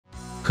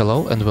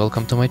Hello and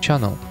welcome to my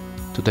channel.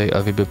 Today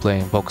I will be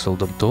playing Voxel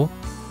Doom II,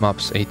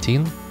 maps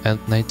 18 and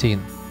 19.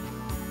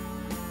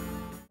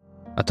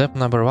 Attempt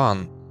number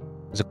 1,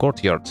 the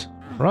Courtyard.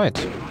 Right,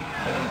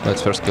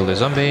 let's first kill the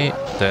zombie,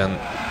 then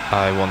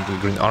I want the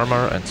green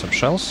armor and some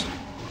shells,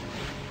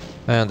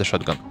 and the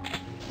shotgun.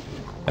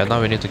 And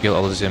now we need to kill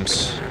all the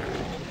Zims.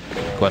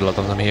 Quite a lot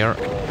of them here.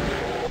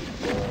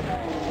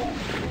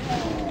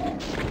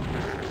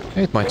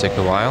 It might take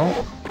a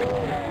while.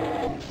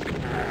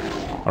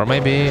 Or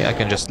maybe I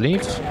can just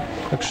leave.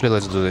 Actually,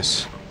 let's do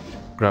this.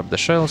 Grab the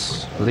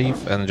shells,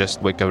 leave, and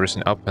just wake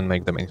everything up and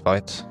make them in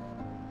fight.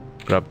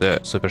 Grab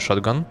the super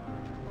shotgun,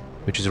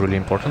 which is really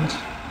important.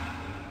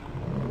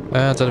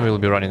 And then we'll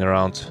be running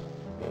around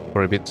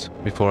for a bit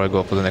before I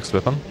go for the next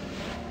weapon.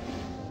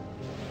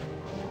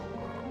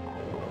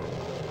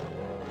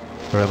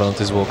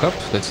 Revenant is woke up,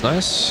 that's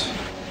nice.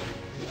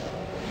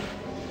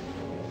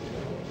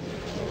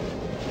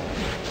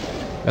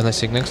 And I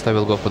think next I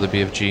will go for the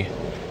BFG.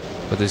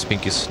 But these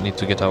pinkies need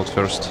to get out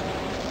first.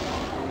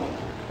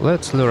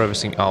 Let's lure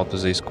everything out to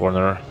this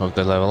corner of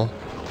the level.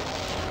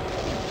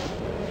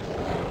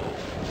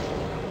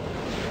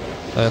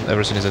 And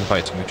everything is in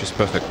fighting, which is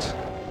perfect.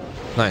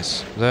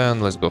 Nice.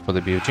 Then let's go for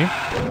the BFG.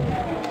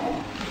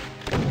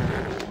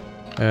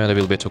 And there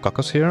will be two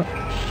cacos here.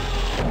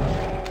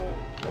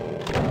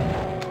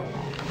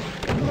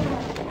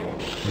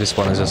 This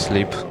one is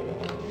asleep.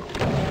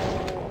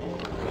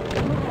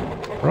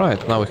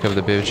 Right, now we have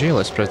the BFG,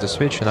 let's press the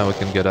switch and now we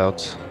can get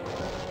out.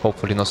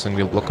 Hopefully nothing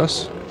will block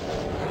us.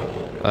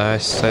 I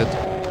said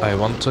I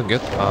want to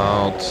get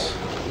out.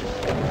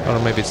 Or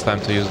maybe it's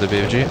time to use the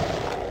BFG.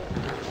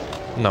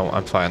 No,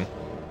 I'm fine.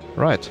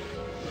 Right.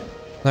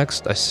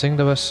 Next, I think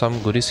there were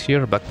some goodies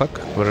here, backpack,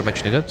 very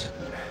much needed.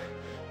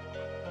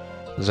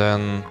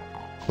 Then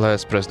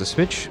let's press the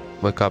switch,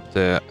 wake up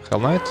the Hell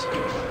Knight,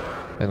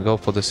 and go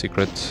for the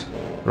secret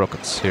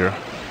rockets here.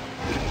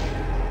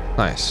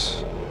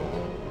 Nice.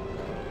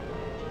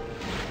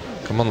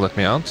 Come on, let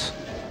me out.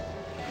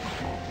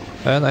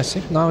 And I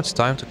think now it's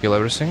time to kill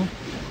everything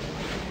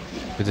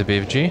with the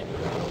BFG.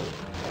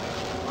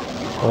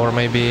 Or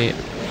maybe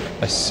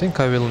I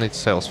think I will need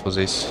cells for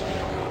this.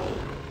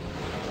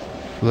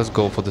 Let's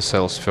go for the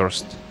cells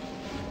first.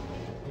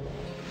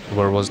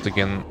 Where was it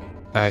again?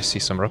 I see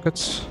some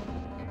rockets.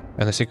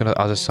 And I think on the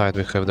other side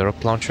we have the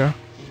rocket launcher.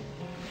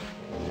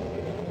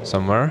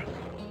 Somewhere.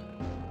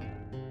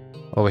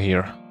 Over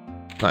here.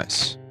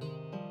 Nice.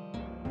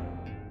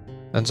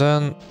 And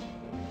then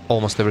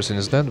almost everything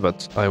is dead,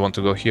 but I want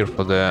to go here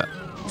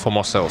for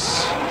more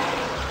cells.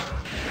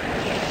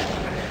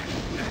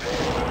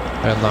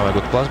 And now I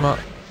got plasma.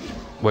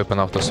 Weapon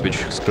auto switch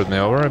screwed me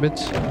over a bit.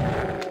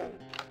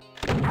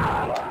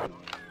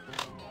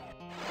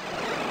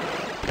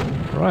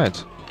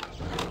 Right.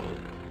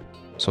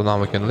 So now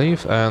we can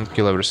leave and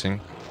kill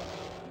everything.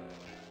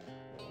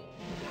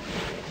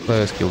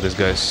 Let's kill these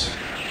guys.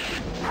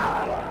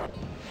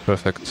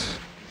 Perfect.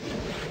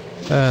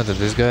 And then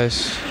these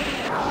guys.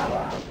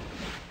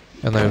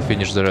 And I will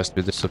finish the rest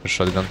with the super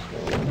shotgun.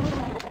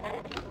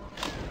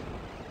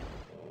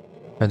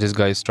 And this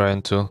guy is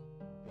trying to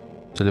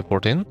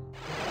teleport in.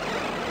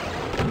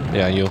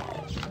 Yeah, you.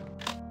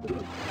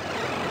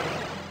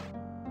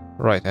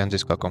 Right, and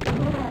this caco.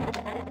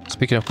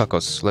 Speaking of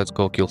cacos, let's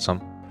go kill some.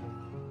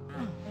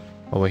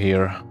 Over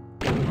here.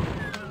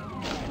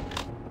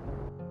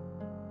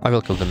 I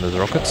will kill them with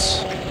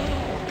rockets.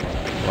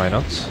 Why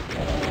not?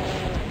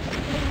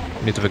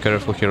 Need to be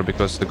careful here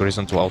because the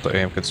horizontal auto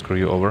aim can screw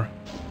you over.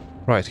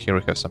 Right, here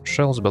we have some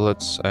shells,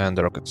 bullets, and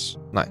the rockets.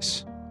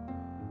 Nice.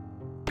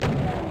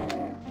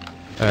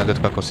 And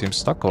that caco seems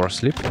stuck or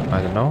asleep,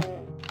 I don't know.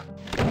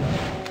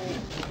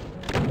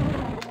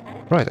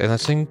 Right, and I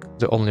think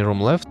the only room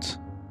left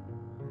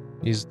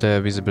is the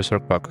visible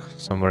berserk pack,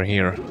 somewhere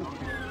here.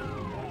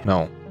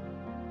 No.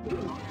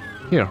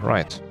 Here,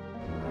 right.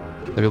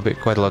 There will be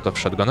quite a lot of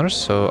shotgunners,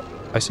 so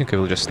I think I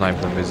will just snipe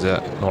them with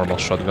the normal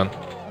shotgun.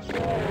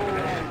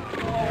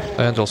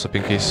 And also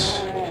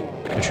pinkies,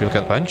 which you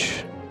can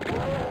punch.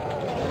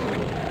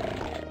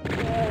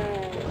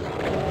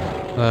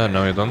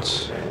 No you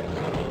don't.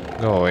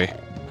 Go away.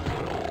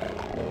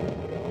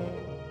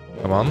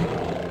 Come on.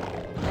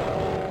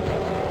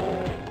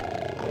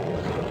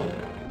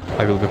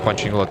 I will be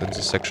punching a lot in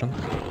this section.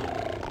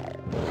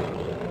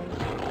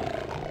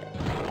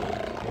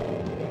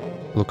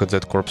 Look at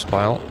that corpse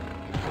pile.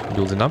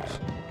 Building up.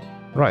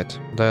 Right,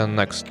 then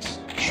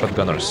next.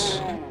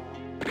 Shotgunners.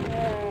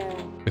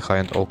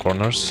 Behind all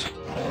corners.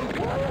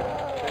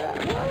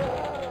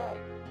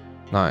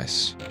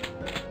 Nice.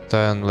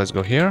 Then let's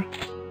go here.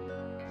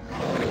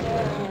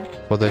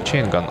 For the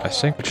chain gun, I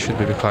think it should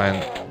be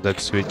behind that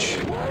switch.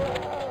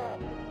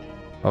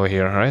 Over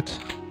here, right?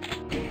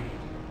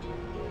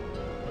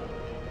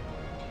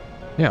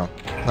 Yeah,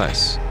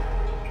 nice.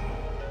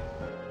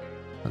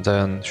 And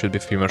then should be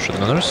a few more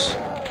shotgunners.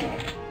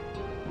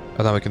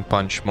 And now we can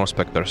punch more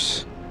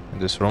specters in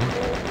this room.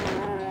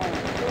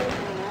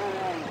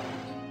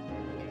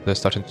 They're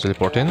starting to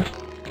teleport in.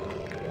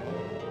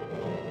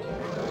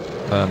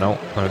 No,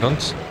 we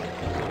don't.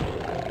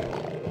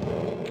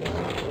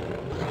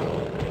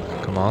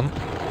 on.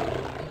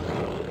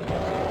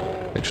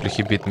 Actually,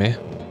 he beat me.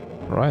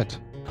 Right.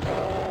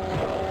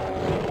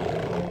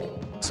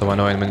 So I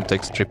know enemy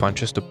takes 3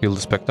 punches to kill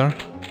the Spectre.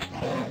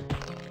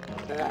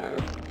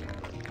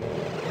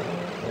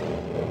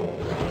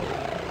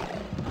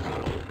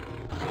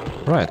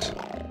 Right.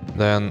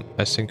 Then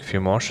I think a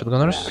few more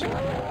shotgunners.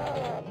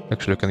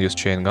 Actually, we can use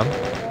chain gun.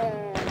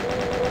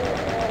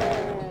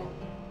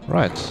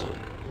 Right.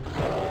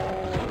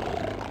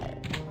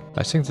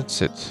 I think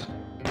that's it.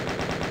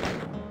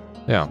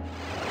 Yeah.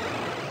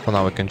 So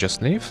now we can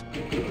just leave.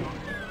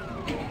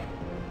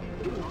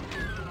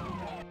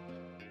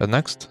 And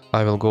next,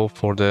 I will go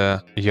for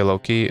the yellow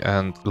key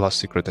and last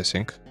secret, I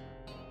think.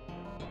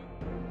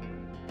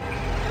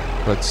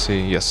 Let's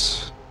see,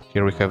 yes.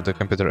 Here we have the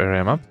computer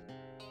area map.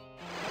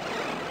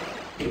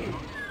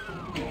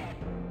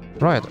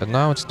 Right, and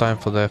now it's time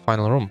for the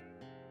final room.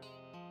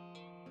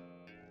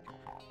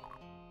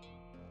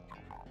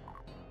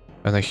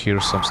 And I hear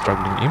some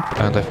struggling imp,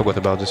 and I forgot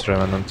about this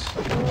revenant.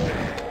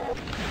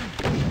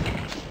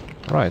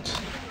 Right.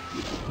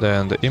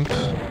 Then the imp.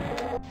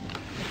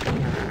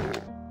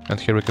 And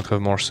here we can have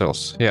more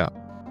cells. Yeah.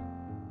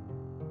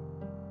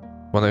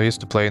 When I used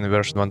to play in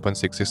version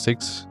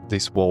 1.66,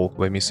 this wall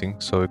was missing,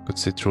 so I could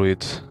see through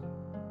it.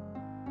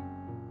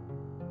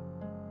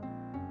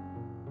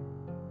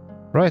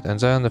 Right, and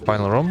then the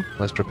final room.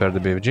 Let's prepare the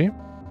BFG,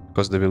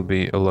 because there will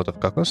be a lot of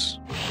cacos.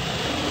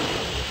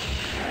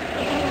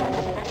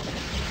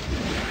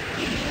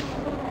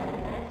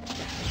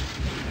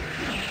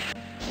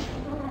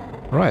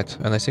 Right,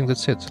 and I think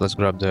that's it. Let's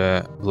grab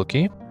the blue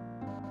key,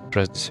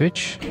 press the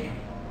switch,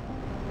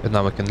 and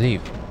now we can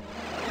leave.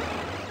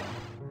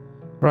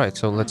 Right,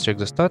 so let's check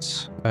the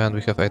stats, and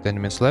we have 8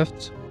 enemies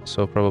left,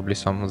 so probably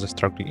some of the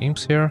struggling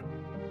imps here.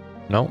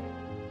 No.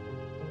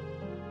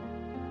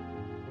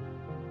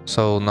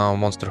 So now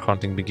monster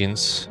hunting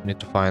begins. Need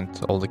to find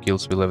all the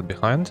kills we left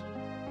behind.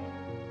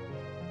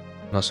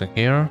 Nothing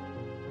here.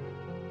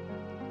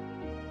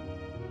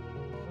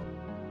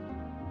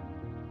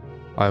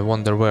 I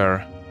wonder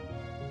where.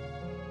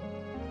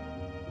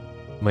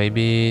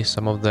 Maybe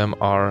some of them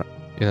are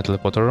in a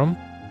teleporter room.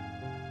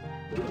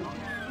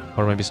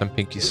 Or maybe some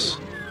pinkies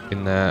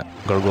in a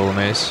gargoyle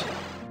maze.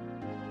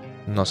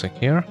 Nothing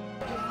here.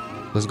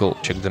 Let's go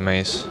check the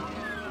maze.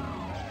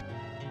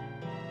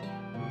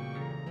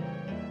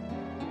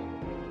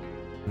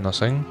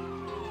 Nothing.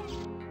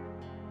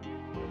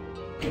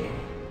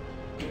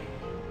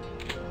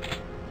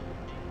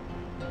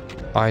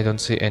 I don't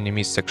see any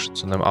missed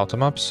sections on the auto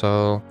map,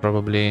 so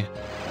probably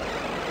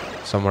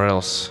somewhere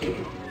else.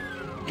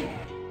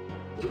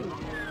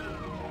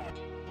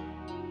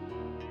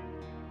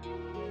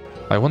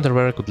 I wonder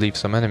where I could leave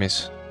some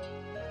enemies.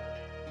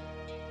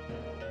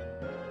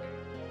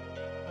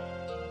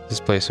 This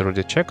place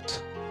already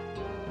checked.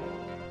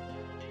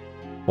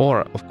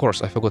 Or, of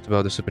course, I forgot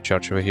about the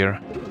supercharge over here.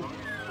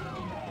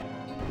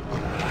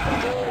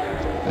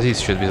 These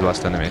should be the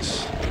last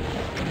enemies.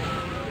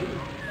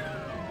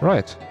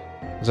 Right.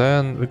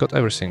 Then we got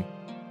everything.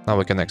 Now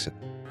we can exit.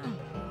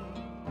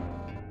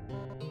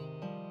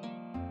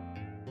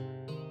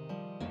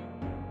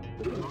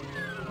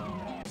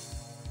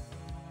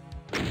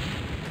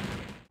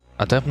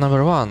 Attempt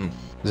number 1.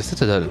 The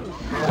Citadel.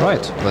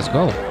 Right, let's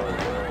go.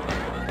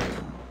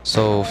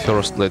 So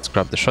first let's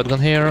grab the shotgun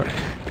here,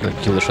 then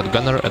kill the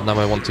shotgunner, and now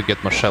I want to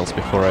get more shells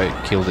before I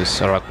kill this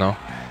arachno.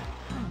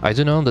 I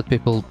do know that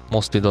people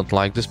mostly don't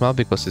like this map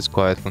because it's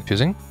quite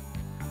confusing,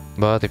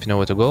 but if you know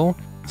where to go,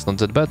 it's not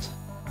that bad.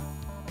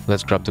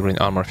 Let's grab the green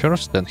armor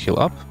first, then heal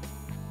up.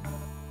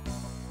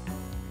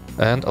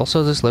 And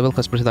also this level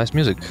has pretty nice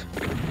music.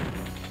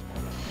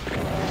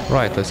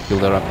 Right, let's kill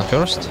the arachno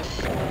first.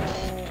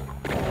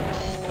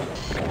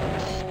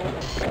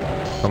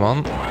 Come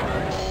on.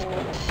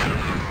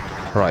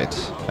 Right,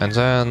 and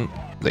then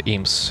the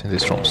imps in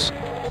these rooms.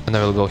 And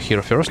I will go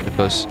here first,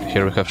 because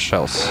here we have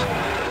shells.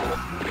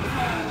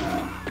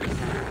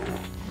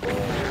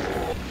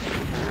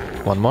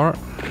 One more,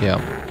 yeah.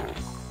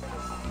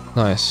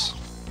 Nice.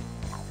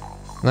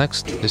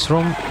 Next, this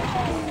room,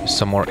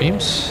 some more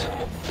imps.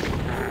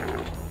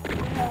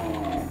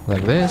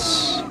 Like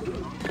this.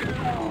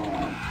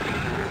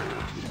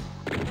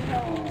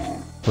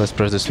 Let's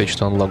press the switch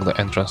to unlock the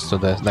entrance to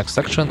the next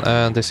section,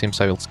 and these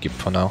imps I will skip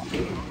for now.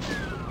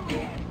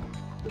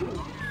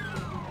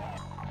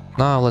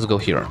 Now let's go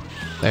here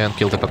and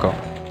kill the Paco.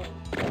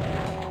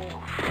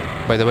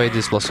 By the way,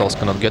 these lost souls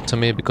cannot get to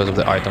me because of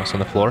the items on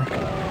the floor.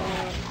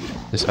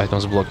 These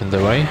items block in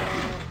the way.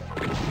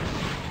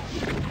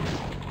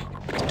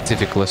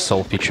 Specifically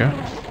soul feature.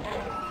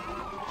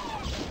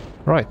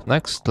 Right,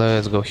 next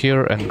let's go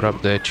here and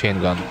grab the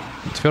chain gun.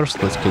 But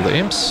first let's kill the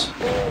imps.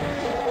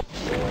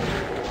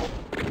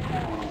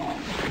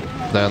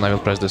 Then I will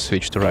press the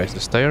switch to rise the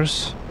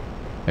stairs.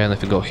 And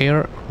if we go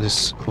here,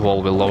 this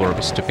wall will lower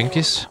with 2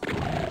 pinkies.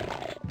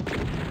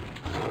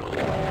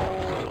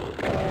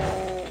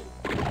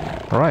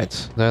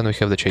 Right, then we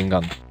have the chain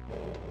gun.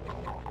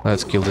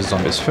 Let's kill the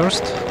zombies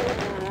first.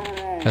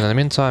 And in the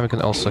meantime we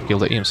can also kill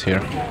the imps here,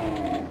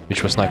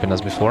 which were sniping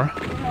us before.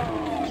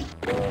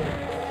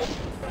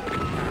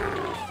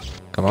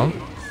 come on.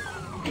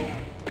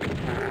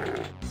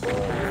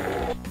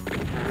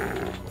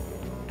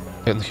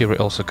 And here we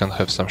also can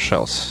have some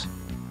shells.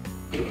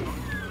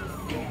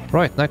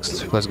 Right,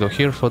 next, let's go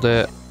here for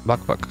the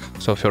backpack.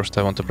 So first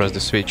I want to press the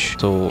switch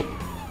to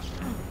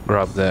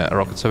grab the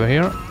rockets over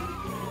here.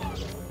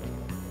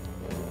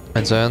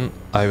 And then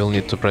I will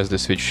need to press the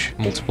switch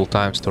multiple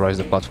times to raise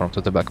the platform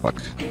to the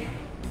backpack.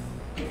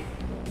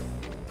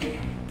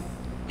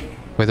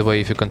 By the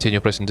way, if you continue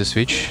pressing the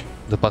switch,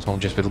 the platform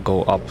just will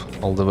go up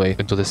all the way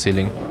into the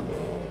ceiling.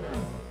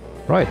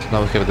 Right,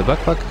 now we have the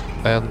backpack,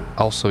 and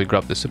also we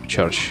grab the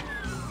supercharge.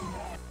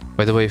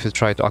 By the way, if you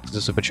try to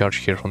access the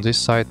supercharge here from this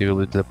side, you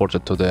will be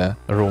teleported to the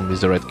room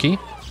with the red key,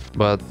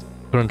 but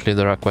currently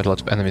there are quite a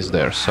lot of enemies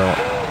there, so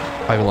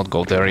I will not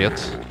go there yet.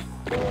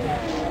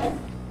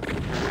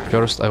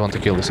 First I want to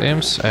kill these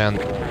imps, and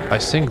I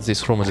think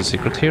this room is a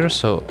secret here,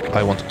 so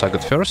I want to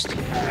target first.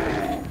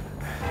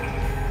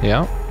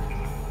 Yeah.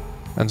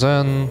 And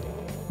then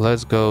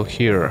let's go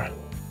here.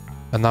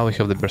 And now we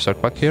have the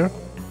berserk pack here,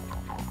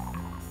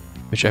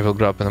 which I will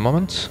grab in a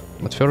moment.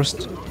 But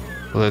first,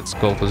 let's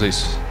go to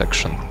this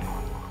section.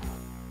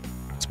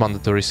 It's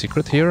mandatory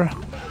secret here.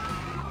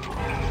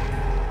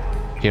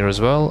 Here as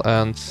well,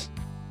 and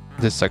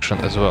this section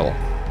as well.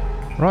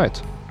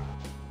 Right.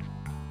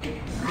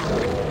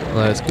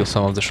 Let's kill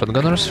some of the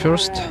shotgunners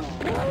first.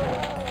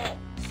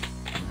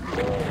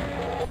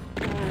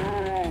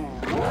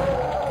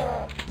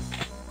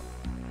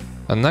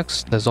 And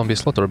next, the zombie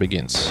slaughter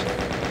begins.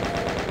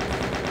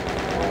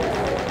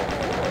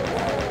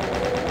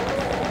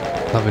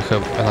 Now we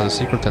have another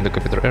secret in the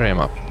computer area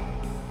map.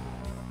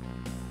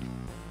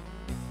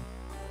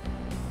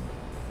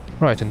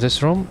 Right, in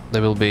this room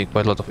there will be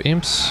quite a lot of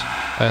imps,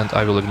 and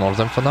I will ignore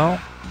them for now.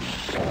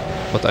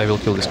 But I will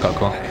kill this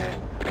Kako.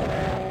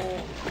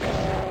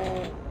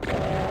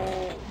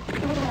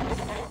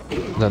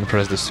 Then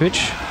press the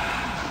switch.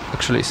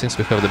 Actually, since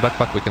we have the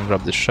backpack, we can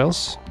grab these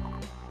shells.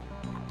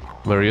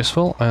 Very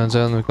useful, and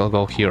then we can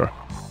go here.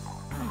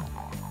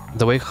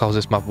 The way how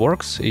this map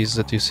works is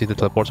that you see the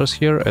teleporters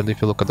here, and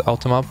if you look at the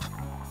auto map,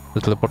 the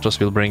teleporters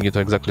will bring you to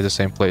exactly the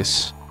same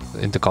place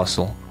in the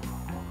castle.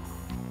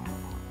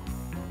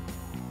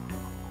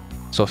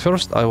 So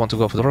first I want to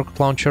go for the rocket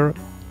launcher,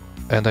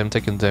 and I'm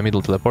taking the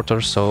middle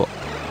teleporter, so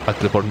I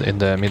teleport in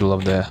the middle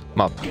of the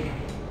map.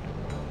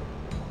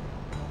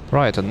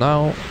 Right, and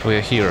now we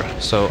are here,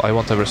 so I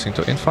want everything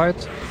to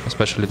infight,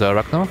 especially the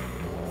Arachno.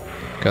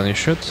 Can you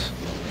shoot?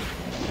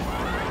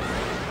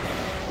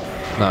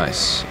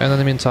 Nice. And in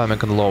the meantime I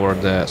can lower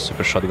the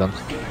super shotgun.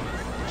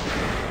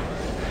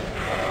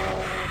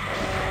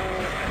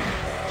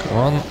 Come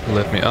on,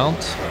 let me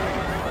out.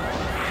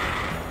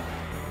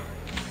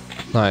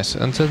 Nice,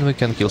 and then we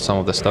can kill some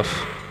of the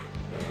stuff.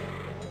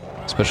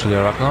 Especially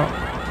Arachno,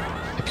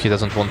 if he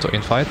doesn't want to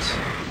infight.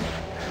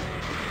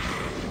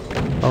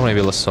 Or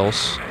maybe less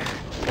souls.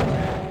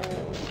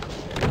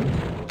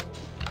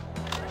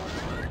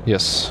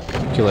 Yes,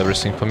 kill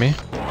everything for me.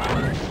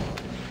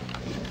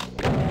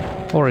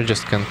 Or I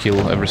just can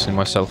kill everything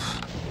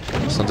myself.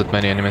 There's not that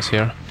many enemies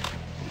here.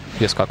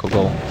 Yes, Kako,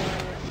 go.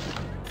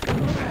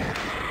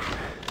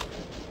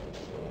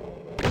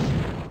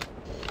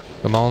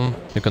 Come on,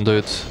 you can do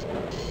it.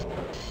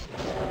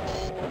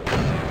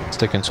 It's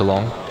taking too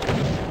long.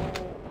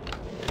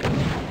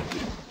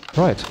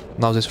 Right,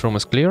 now this room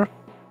is clear.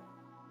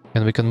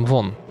 And we can move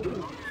on.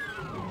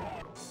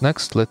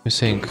 Next, let me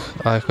think.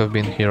 I have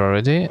been here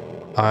already.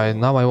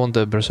 Now I want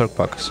the berserk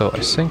pack, so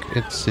I think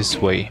it's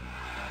this way.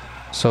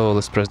 So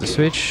let's press the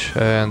switch,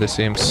 and this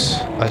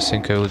imps, I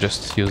think I will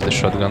just use the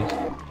shotgun.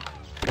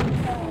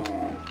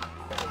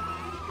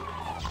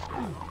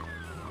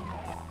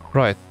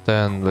 Right,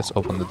 then let's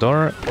open the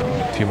door.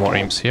 A few more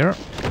imps here.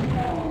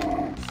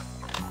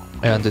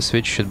 And the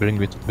switch should bring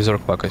me to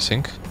berserk pack, I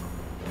think.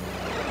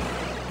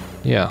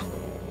 Yeah.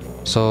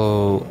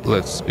 So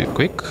let's be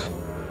quick.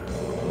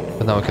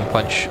 And now I can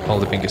punch all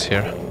the pinkies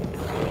here.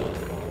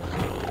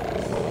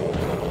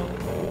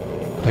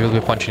 I will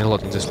be punching a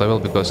lot in this level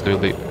because there will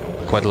be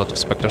quite a lot of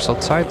specters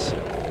outside.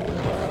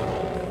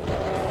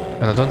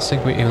 And I don't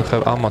think we even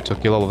have ammo to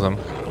kill all of them.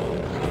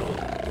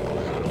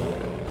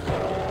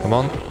 Come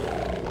on.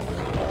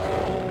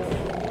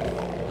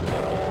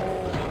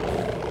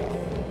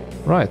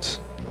 Right.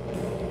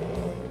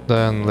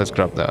 Then let's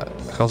grab the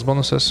health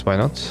bonuses, why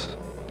not?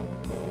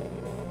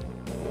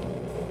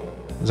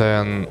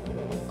 Then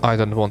I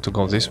don't want to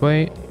go this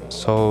way,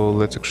 so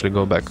let's actually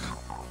go back.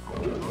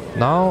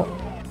 Now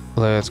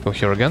let's go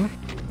here again.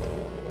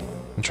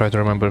 And try to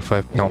remember if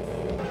I... No,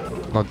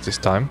 not this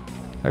time.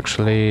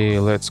 Actually,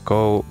 let's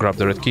go grab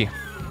the red key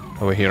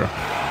over here.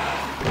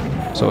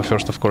 So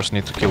first, of course,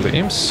 need to kill the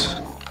imps.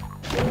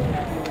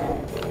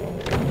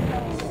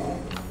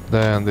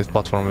 Then this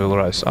platform will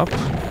rise up.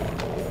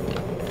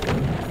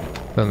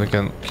 Then we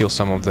can kill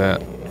some of the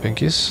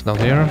pinkies down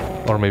here,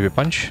 or maybe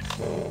punch.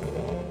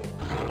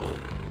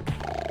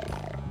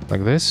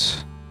 Like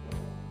this.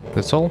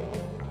 That's all.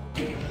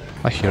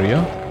 I hear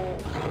you.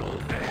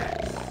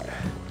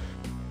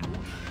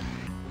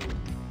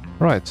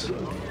 Right.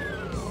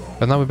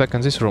 And now we're back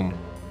in this room.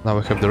 Now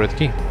we have the red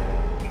key.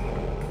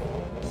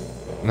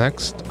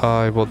 Next,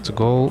 I want to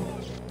go...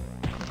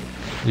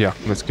 Yeah,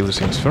 let's kill the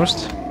things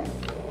first.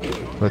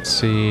 Let's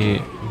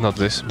see... Not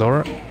this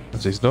door,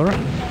 this door.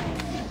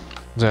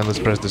 Then let's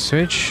press the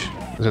switch.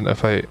 Then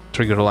if I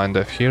trigger line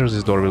F here,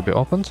 this door will be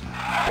opened.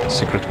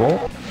 Secret wall.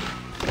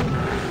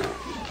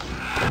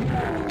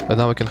 And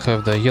now we can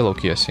have the yellow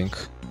key, I think.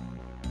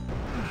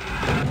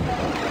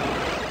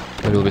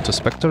 There will be 2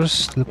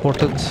 specters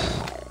teleported.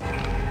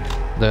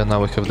 Then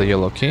now we have the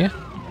yellow key.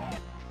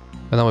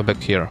 And now we're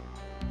back here.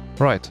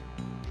 Right.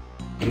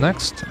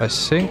 Next, I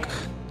think...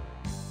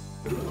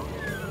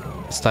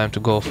 it's time to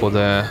go for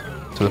the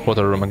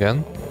teleporter room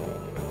again.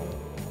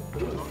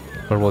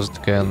 Where was it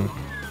again?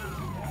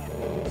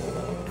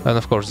 And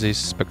of course these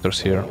specters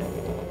here.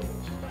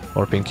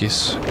 Or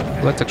pinkies.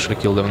 Let's actually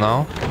kill them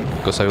now,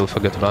 because I will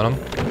forget about them.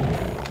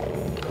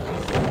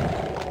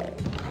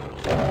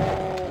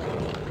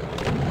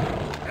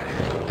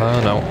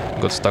 No,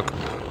 got stuck.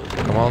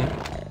 Come on.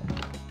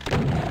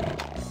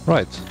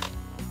 Right.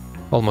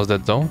 Almost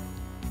dead though.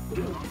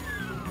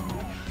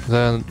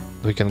 Then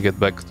we can get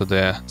back to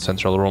the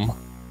central room.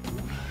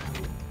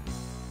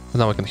 And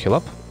now we can heal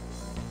up.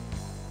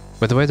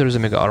 By the way, there is a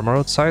mega armor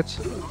outside,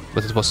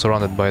 but it was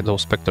surrounded by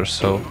those specters,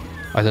 so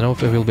I don't know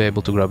if I will be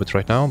able to grab it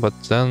right now, but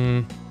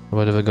then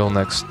where do we go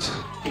next?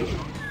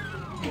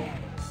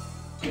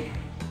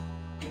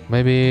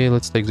 Maybe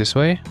let's take this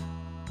way?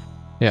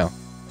 Yeah.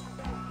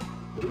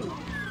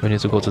 We need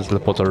to go to the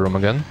teleporter room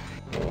again.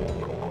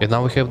 And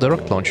now we have the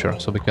rocket launcher,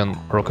 so we can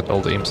rocket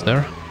all the imps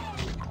there.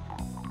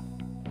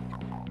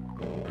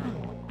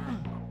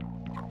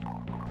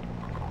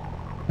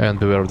 And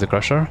beware of the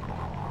crusher.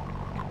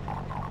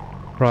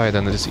 Right,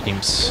 and it is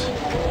imps.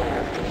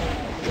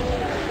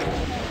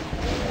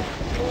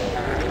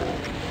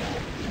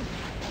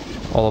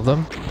 All of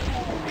them.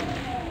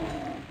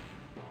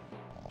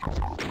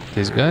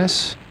 These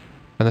guys.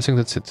 And I think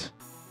that's it.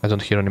 I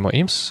don't hear any more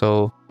imps,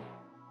 so...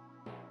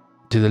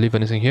 Did I leave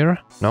anything here?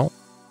 No.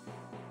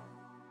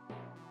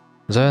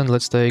 Then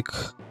let's take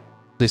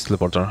this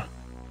teleporter.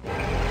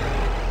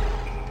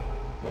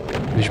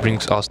 Which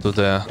brings us to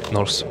the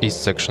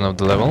northeast section of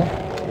the level.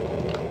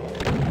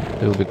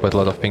 There will be quite a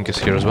lot of pinkies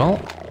here as well.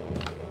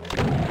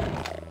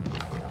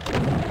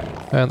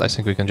 And I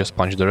think we can just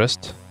punch the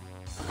rest.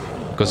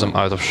 Because I'm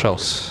out of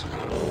shells.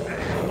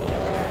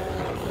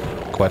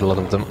 Quite a lot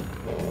of them.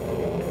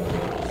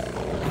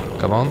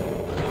 Come on.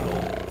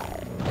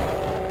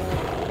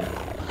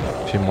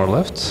 A few more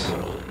left.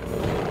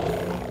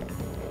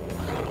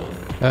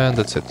 And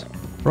that's it.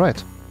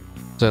 Right.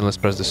 Then let's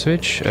press the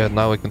switch, and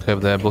now we can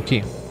have the blue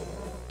key.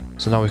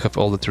 So now we have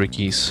all the 3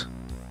 keys.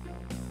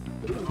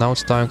 Now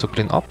it's time to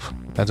clean up,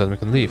 and then we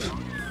can leave.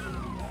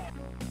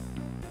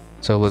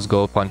 So let's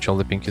go punch all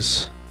the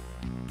pinkies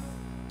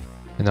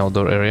in the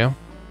outdoor area.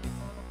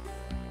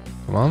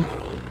 Come on.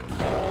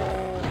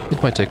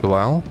 It might take a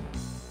while.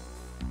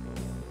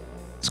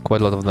 It's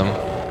quite a lot of them.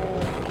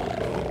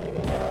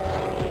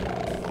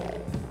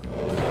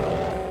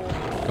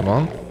 Come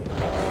on.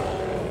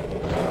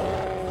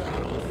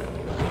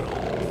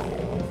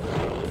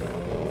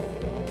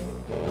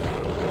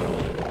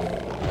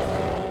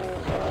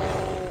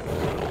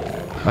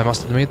 I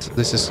must admit,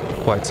 this is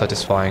quite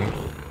satisfying.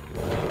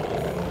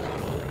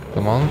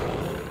 Come on.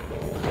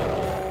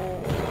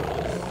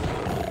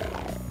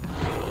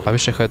 I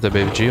wish I had the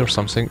baby G or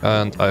something,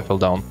 and I fell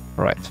down.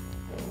 Right.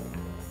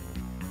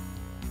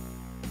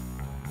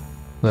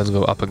 Let's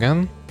go up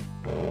again.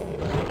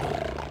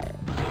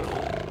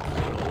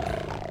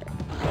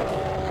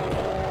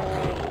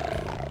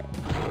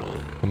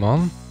 Come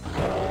on.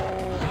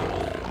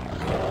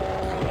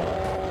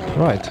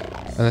 Right.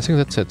 And I think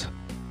that's it.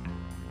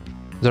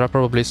 There are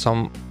probably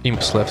some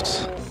imps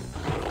left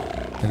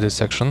in this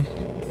section.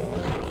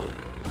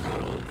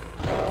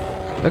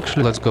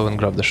 Actually, let's go and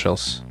grab the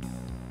shells.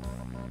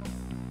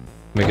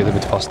 Make it a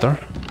bit faster.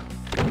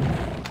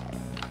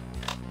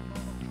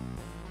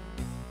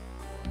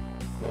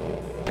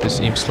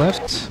 There's imps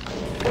left,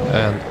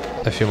 and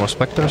a few more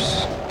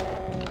specters.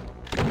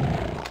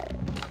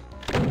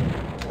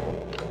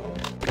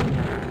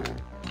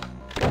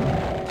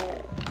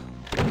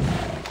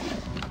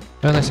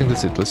 And I think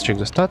that's it. Let's check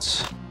the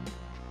stats.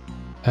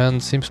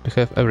 And seems we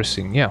have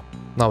everything. Yeah,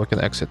 now we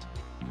can exit.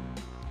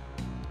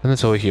 And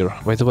it's over here.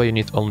 By the way, you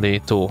need only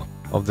 2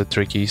 of the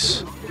 3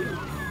 keys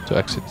to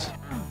exit.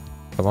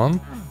 Come on.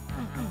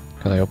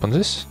 Can I open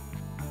this?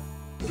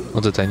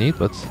 Not that I need,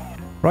 but...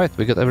 Right,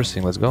 we got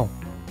everything, let's go.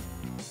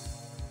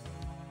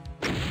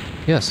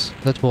 Yes,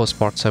 that was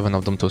part 7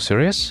 of Doom 2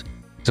 series.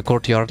 The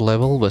Courtyard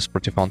level was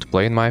pretty fun to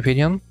play in my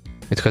opinion.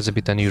 It has a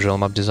bit unusual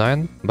map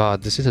design,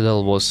 but the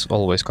Citadel was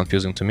always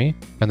confusing to me,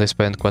 and I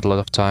spent quite a lot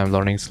of time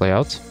learning its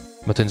layout.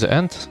 But in the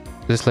end,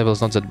 this level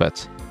is not that bad.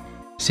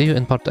 See you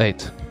in part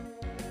 8.